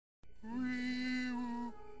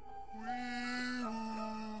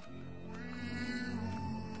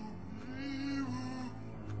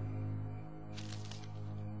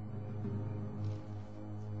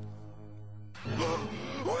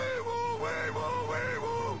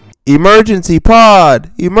Emergency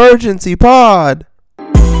pod! Emergency pod!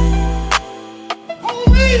 Police!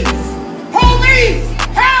 Police!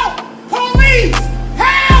 Help! Police!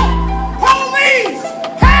 Help! Police!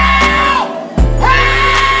 Help!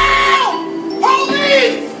 Help!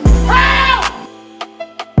 Police! Help!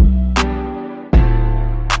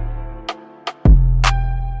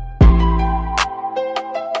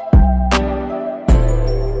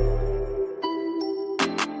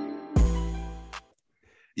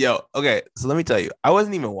 Yo, okay, so let me tell you, I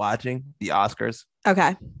wasn't even watching the Oscars.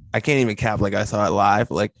 Okay. I can't even cap like I saw it live.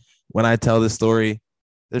 Like when I tell this story,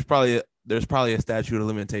 there's probably a statute of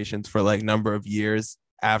limitations for like number of years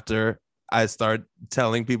after I start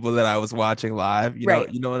telling people that I was watching live. You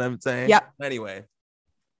know what I'm saying? Yep. Anyway,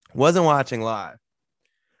 wasn't watching live.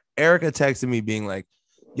 Erica texted me being like,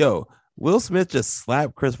 yo, Will Smith just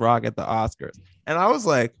slapped Chris Rock at the Oscars. And I was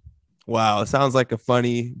like, wow, it sounds like a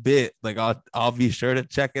funny bit. Like I'll be sure to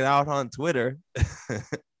check it out on Twitter.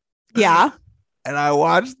 Yeah. And I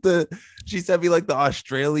watched she sent me like the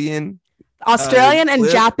Australian and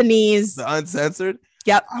clip, Japanese. the uncensored.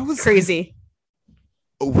 Yep. I was crazy.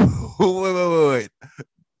 Wait.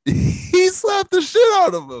 He slapped the shit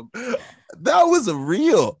out of him. That was a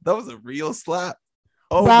real slap.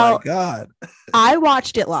 Oh Well, my God. I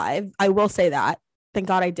watched it live. I will say that. Thank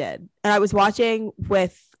God I did. And I was watching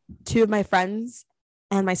with two of my friends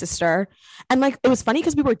and my sister. And like, it was funny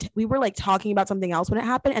because we were like talking about something else when it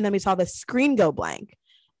happened. And then we saw the screen go blank.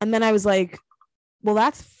 And then I was like, well,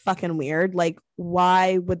 that's fucking weird. Like,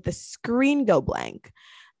 why would the screen go blank?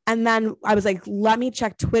 And then I was like, let me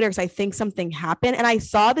check Twitter because I think something happened. And I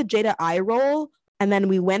saw the Jada eye roll. And then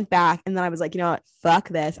we went back. And then I was like, you know what? Fuck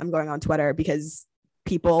this. I'm going on Twitter because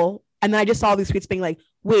people. And then I just saw these tweets being like,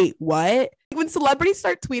 wait, what? When celebrities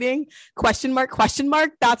start tweeting question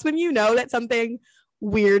mark, that's when you know that something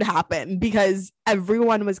weird happened because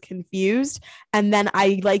everyone was confused. And then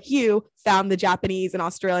I, like you, found the Japanese and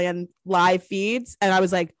Australian live feeds. And I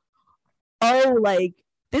was like, oh, like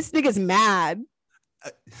this nigga's mad.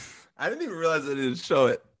 I didn't even realize I didn't show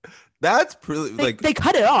it. That's pretty they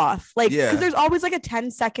cut it off. Like, yeah. Because there's always like a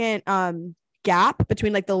 10-second gap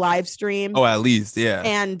between like the live stream. Oh, at least, yeah.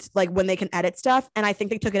 And like when they can edit stuff. And I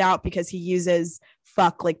think they took it out because he uses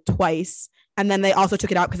fuck like twice. And then they also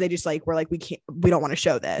took it out because they just like were like, we don't want to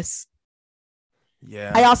show this.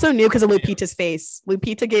 Yeah. I also knew because of Lupita's face.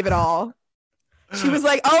 Lupita gave it all. She was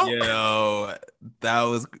like, oh. Yo, that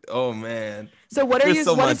was, oh man. So what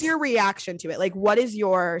is your reaction to it? Like, what is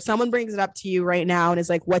someone brings it up to you right now and is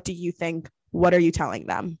like, what do you think? What are you telling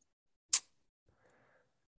them?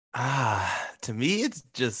 To me, it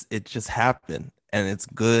just happened and it's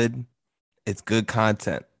good. It's good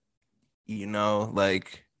content. You know,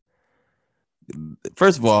 like,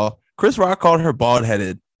 first of all, Chris Rock called her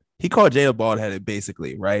bald-headed. He called Jada bald-headed,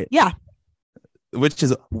 basically, right? Yeah. Which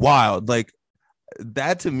is wild. Like,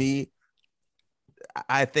 that to me,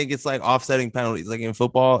 I think it's like offsetting penalties. Like in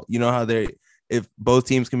football, you know how if both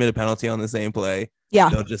teams commit a penalty on the same play, yeah,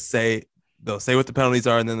 they'll say what the penalties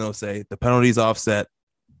are, and then they'll say the penalties offset,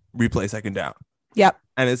 replay second down. Yep.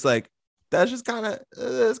 And it's like, that's kind of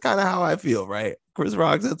how I feel, right? Chris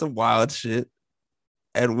Rock said some wild shit,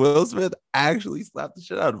 and Will Smith actually slapped the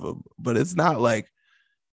shit out of him. But it's not like,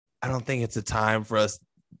 I don't think it's a time for us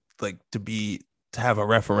like to have a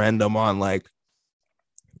referendum on like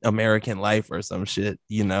American life or some shit,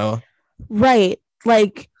 you know? Right.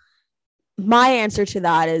 Like, my answer to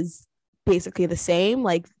that is basically the same.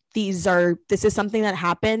 Like, this is something that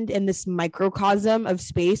happened in this microcosm of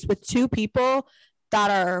space with two people that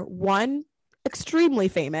are, one, extremely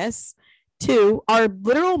famous, two, are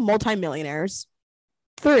literal multimillionaires,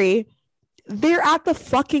 three, they're at the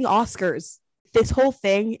fucking Oscars. This whole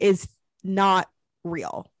thing is not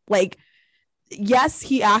real. Like, yes,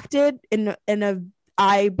 he acted in a,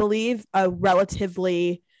 I believe, a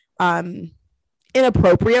relatively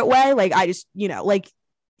inappropriate way. Like, I just, like,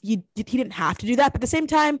 he didn't have to do that. But at the same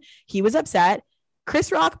time, he was upset.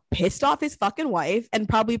 Chris Rock pissed off his fucking wife and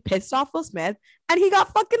probably pissed off Will Smith, and he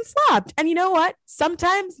got fucking slapped. And you know what?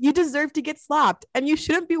 Sometimes you deserve to get slapped, and you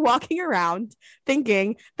shouldn't be walking around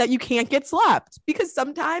thinking that you can't get slapped, because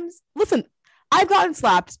sometimes, listen, I've gotten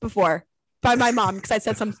slapped before by my mom because I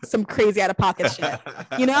said some crazy out of pocket shit.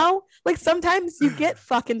 You know, like sometimes you get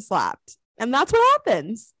fucking slapped, and that's what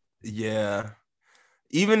happens. Yeah.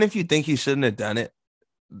 Even if you think he shouldn't have done it,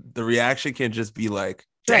 the reaction can just be like,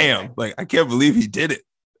 damn, like, I can't believe he did it.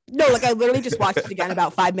 No, like, I literally just watched it again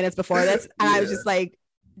about 5 minutes before this, and I was just like,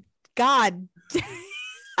 God.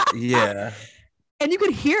 Yeah. And you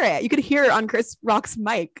could hear it. You could hear it on Chris Rock's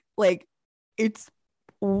mic. Like, it's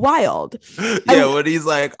wild. Yeah, when he's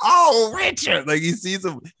like, "Oh, Richard," like he sees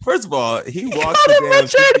him. First of all, he walks called him the damn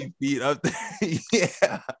Richard? 50 feet up there.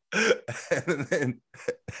 Yeah, and then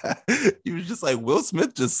he was just like, "Will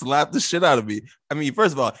Smith just slapped the shit out of me." I mean,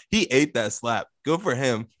 first of all, he ate that slap. Good for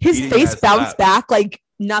him. His eating face that bounced slap. back like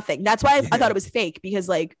nothing. That's why I Yeah. thought it was fake, because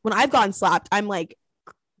like when I've gotten slapped, I'm like,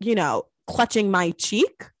 clutching my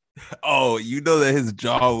cheek. Oh, you know that his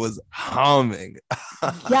jaw was humming.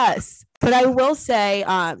 Yes, but I will say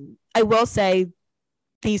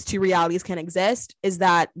these two realities can exist. Is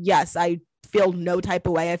that yes, I feel no type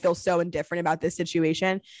of way. I feel so indifferent about this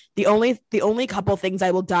situation. The only couple things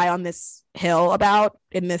I will die on this hill about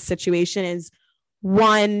in this situation is,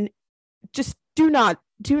 one, just do not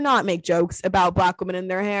make jokes about Black women in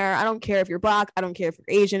their hair. I don't care if you're Black. I don't care if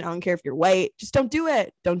you're Asian. I don't care if you're white. Just don't do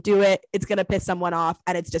it. Don't do it. It's going to piss someone off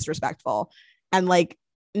and it's disrespectful. And like,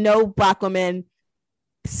 no Black woman,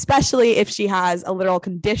 especially if she has a literal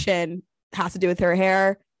condition, has to do with her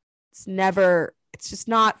hair. It's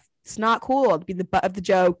not cool to be the butt of the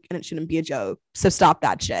joke, and it shouldn't be a joke. So stop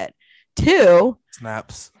that shit. Two,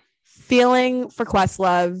 Snaps. feeling for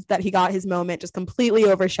Questlove that he got his moment just completely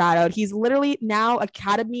overshadowed. He's literally now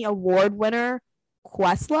Academy Award winner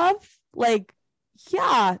Questlove. Like,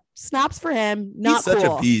 yeah, snaps for him. Not He's such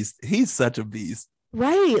cool. a beast. He's such a beast.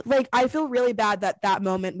 Right. Like, I feel really bad that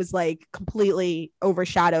moment was like completely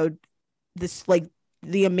overshadowed this, like,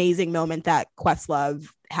 the amazing moment that Questlove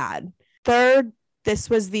had. Third, this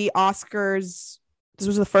was the Oscars. This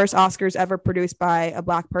was the first Oscars ever produced by a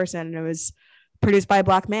Black person, and it was produced by a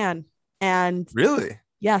Black man. And Really?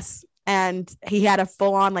 yes, and he had a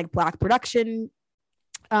full-on like Black production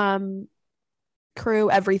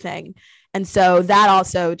crew, everything. And so that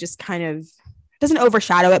also just kind of doesn't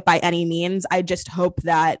overshadow it by any means. I just hope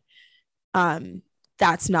that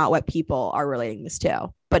that's not what people are relating this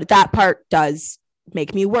to. But that part does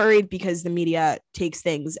make me worried, because the media takes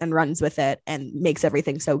things and runs with it and makes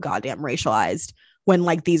everything so goddamn racialized, when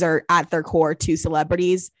like these are at their core two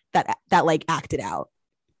celebrities that like acted out.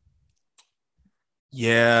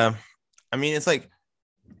 Yeah. I mean, it's like,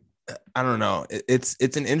 I don't know.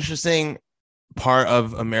 It's an interesting part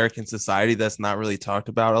of American society that's not really talked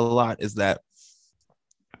about a lot, is that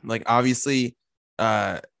like, obviously,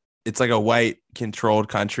 it's like a white controlled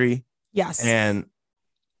country. Yes. And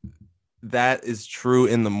that is true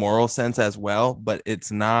in the moral sense as well, but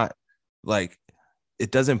it's not like,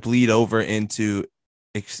 it doesn't bleed over into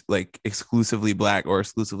like exclusively Black or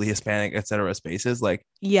exclusively Hispanic, etc. spaces. Like,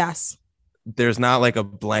 yes, there's not like a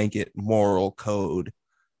blanket moral code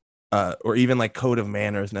or even like code of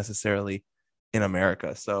manners necessarily in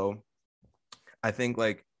America. So I think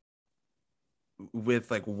like with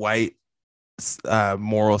like white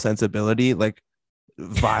moral sensibility, like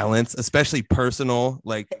violence, especially personal,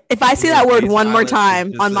 like if I see that word one more violence is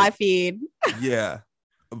time just on my like, feed, yeah,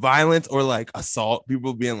 violence or like assault,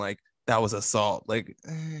 people being like, that was assault, like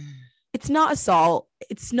it's not assault.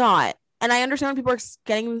 It's not. And I understand where people are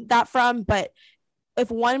getting that from, but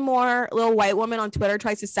if one more little white woman on Twitter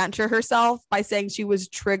tries to censor herself by saying she was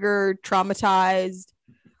triggered, traumatized,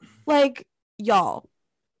 like, y'all,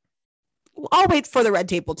 I'll wait for the red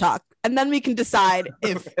table talk, and then we can decide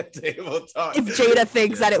if Jada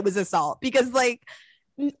thinks that it was assault, because like,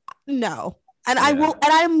 no. And I will, and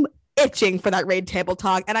I'm itching for that red table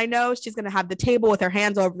talk, and I know she's gonna have the table with her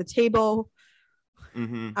hands over the table.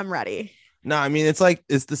 I'm ready. No, I mean, it's like,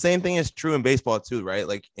 it's the same thing is true in baseball too, right?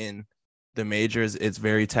 Like in the majors, it's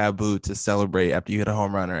very taboo to celebrate after you hit a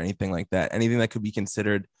home run or anything like that. Anything that could be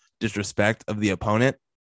considered disrespect of the opponent.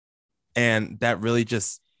 And that really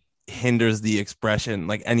just hinders the expression,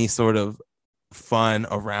 like any sort of fun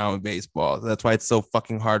around baseball. That's why it's so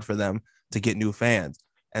fucking hard for them to get new fans.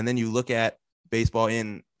 And then you look at baseball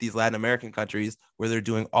in these Latin American countries where they're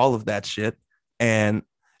doing all of that shit. And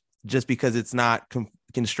just because it's not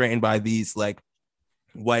constrained by these like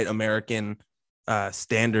white American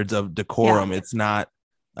standards of decorum, it's not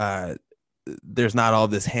there's not all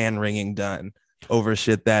this hand wringing done over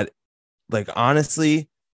shit that, like, honestly,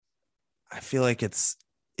 I feel like it's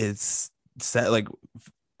set, like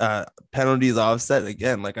penalties offset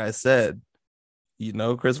again. Like I said,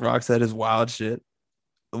 Chris Rock said his wild shit.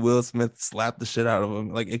 Will Smith slapped the shit out of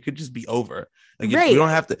him. Like, it could just be over. Like, you don't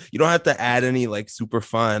have to add any like super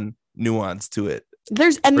fun nuance to it.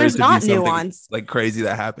 There's not nuance like crazy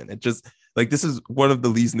that happened. It just, like, this is one of the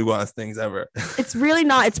least nuanced things ever. It's really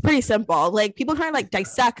not. It's pretty simple. Like, people trying to like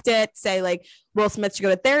dissect it, say like Will Smith should go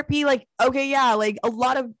to therapy. Like, okay, yeah, like a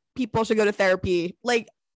lot of people should go to therapy. Like,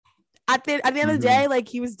 at the end of the day, like,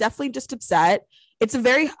 he was definitely just upset. It's a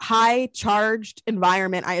very high charged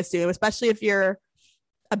environment, I assume, especially if you're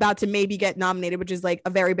about to maybe get nominated, which is like a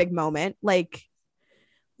very big moment. Like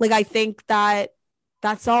I think that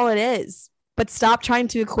that's all it is. But stop trying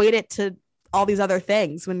to equate it to all these other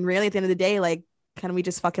things when really at the end of the day, like, can we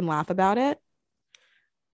just fucking laugh about it?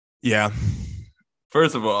 Yeah.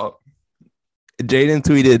 First of all, Jaden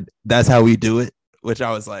tweeted, "That's how we do it," which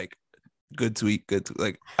I was like, good tweet, good tweet.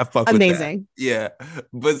 Like, I fuck Amazing. with that. Yeah.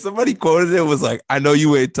 But somebody quoted it, was like, "I know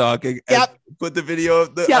you ain't talking." And Yep. put the video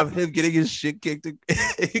of, Yep. of him getting his shit kicked in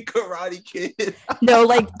Karate Kid. No,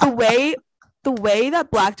 like the way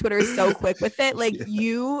that Black Twitter is so quick with it, like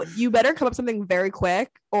you better come up with something very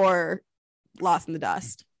quick or lost in the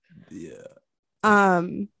dust. Yeah.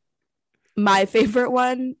 My favorite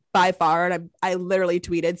one by far, and I literally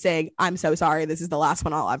tweeted saying, "I'm so sorry. This is the last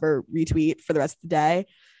one I'll ever retweet for the rest of the day."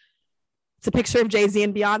 It's a picture of Jay-Z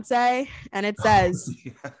and Beyonce, and it says,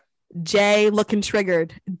 "Jay looking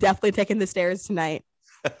triggered. Definitely taking the stairs tonight."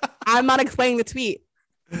 I'm not explaining the tweet.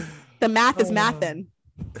 The math is mathin'.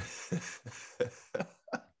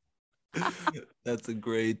 That's a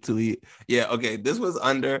great tweet. Yeah. Okay. This was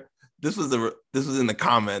in the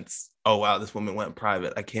comments. Oh wow, this woman went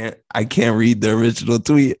private. I can't read the original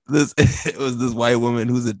tweet. It was this white woman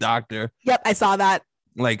who's a doctor. Yep, I saw that.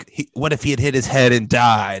 Like, what if he had hit his head and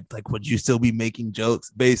died? Like, would you still be making jokes?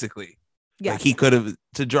 Basically, yes. Like, he could have,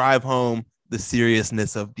 to drive home the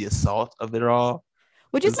seriousness of the assault of it all.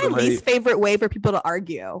 Which is my least favorite way for people to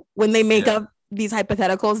argue when they make up these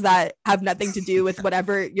hypotheticals that have nothing to do with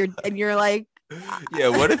whatever you're like. Yeah,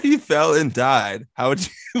 what if he fell and died? How would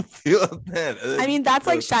you feel then? I mean, that's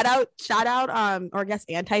like shout out, or I guess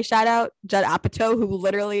shout out Judd Apatow, who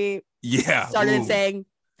literally started saying,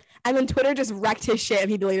 and then Twitter just wrecked his shit and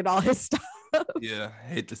he deleted all his stuff. Yeah,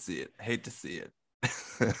 hate to see it.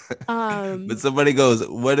 But somebody goes,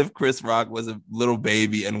 what if Chris Rock was a little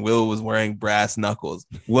baby and Will was wearing brass knuckles?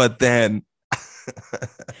 What then?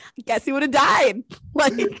 Guess he would have died.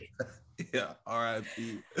 Like, yeah,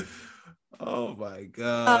 R.I.P. Oh my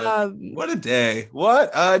god. What a day. What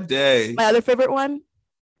a day. My other favorite one,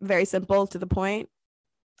 very simple, to the point.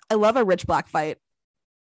 I love a rich black fight.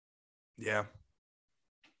 Yeah.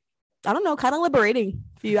 I don't know, kind of liberating,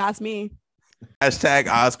 if you ask me. Hashtag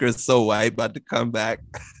Oscar is so white, about to come back.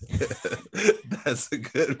 That's a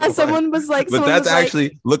good one. Someone was like, but that's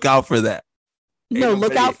actually, look out for that. No,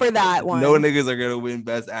 look out for that one. No niggas are gonna win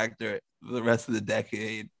Best Actor for the rest of the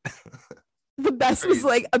decade. The best was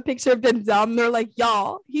like a picture of Denzel, and they're like,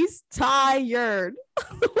 "Y'all, he's tired."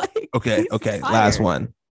 Like, okay. Tired.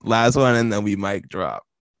 Last one, and then we mic drop.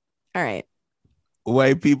 All right.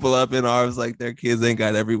 White people up in arms like their kids ain't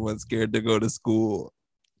got everyone scared to go to school.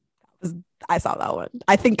 I saw that one.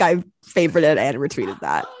 I think I favorited and retweeted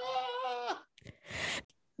that.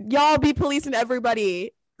 Y'all be policing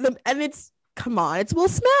everybody, and it's, come on, it's Will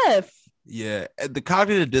Smith. Yeah, the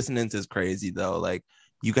cognitive dissonance is crazy though. Like,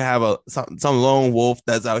 you can have some lone wolf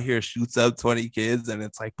that's out here shoots up 20 kids, and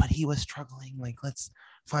it's like, but he was struggling. Like, let's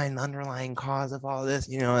find the underlying cause of all this,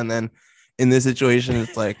 and then in this situation,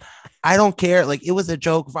 it's like, I don't care. Like, it was a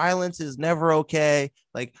joke. Violence is never okay.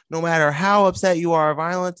 Like, no matter how upset you are,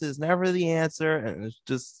 violence is never the answer. And it's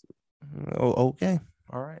just, okay.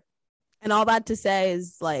 All right. And all that to say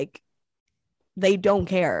is, like, they don't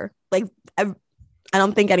care. Like, I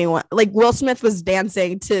don't think anyone, like, Will Smith was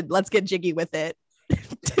dancing to Let's Get Jiggy with It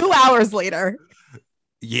 2 hours later.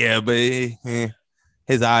 Yeah, but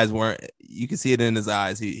his eyes weren't, you can see it in his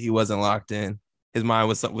eyes. He wasn't locked in. His mind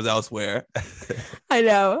was elsewhere. I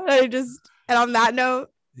know. And on that note.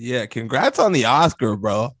 Yeah, congrats on the Oscar,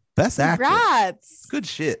 bro. Best actor. Congrats. Good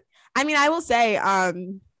shit. I mean, I will say,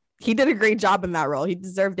 he did a great job in that role. He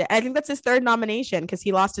deserved it. I think that's his third nomination because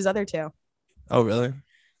he lost his other two. Oh, really?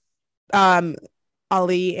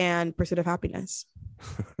 Ali and Pursuit of Happiness.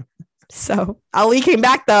 So Ali came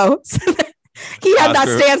back though. He had that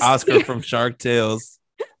stance. Oscar from Shark Tales.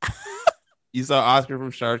 You saw Oscar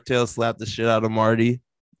from Shark Tales slap the shit out of Marty.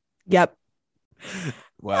 Yep.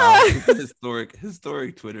 Wow.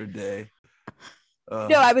 historic Twitter day. No,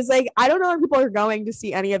 I was like, I don't know if people are going to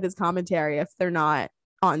see any of his commentary if they're not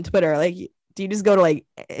on Twitter. Like, do you just go to like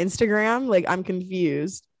Instagram? Like, I'm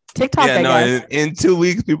confused. TikTok, I guess. In 2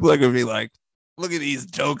 weeks, people are gonna be like, look at these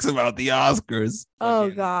jokes about the Oscars. Oh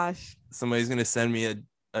gosh. Somebody's gonna send me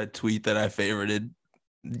a tweet that I favorited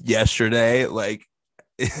yesterday, like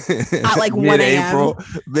at like 1 a.m.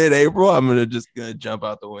 mid-April. I'm gonna jump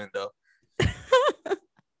out the window.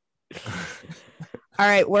 All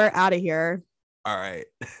right, we're out of here. All right.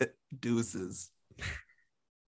 Deuces.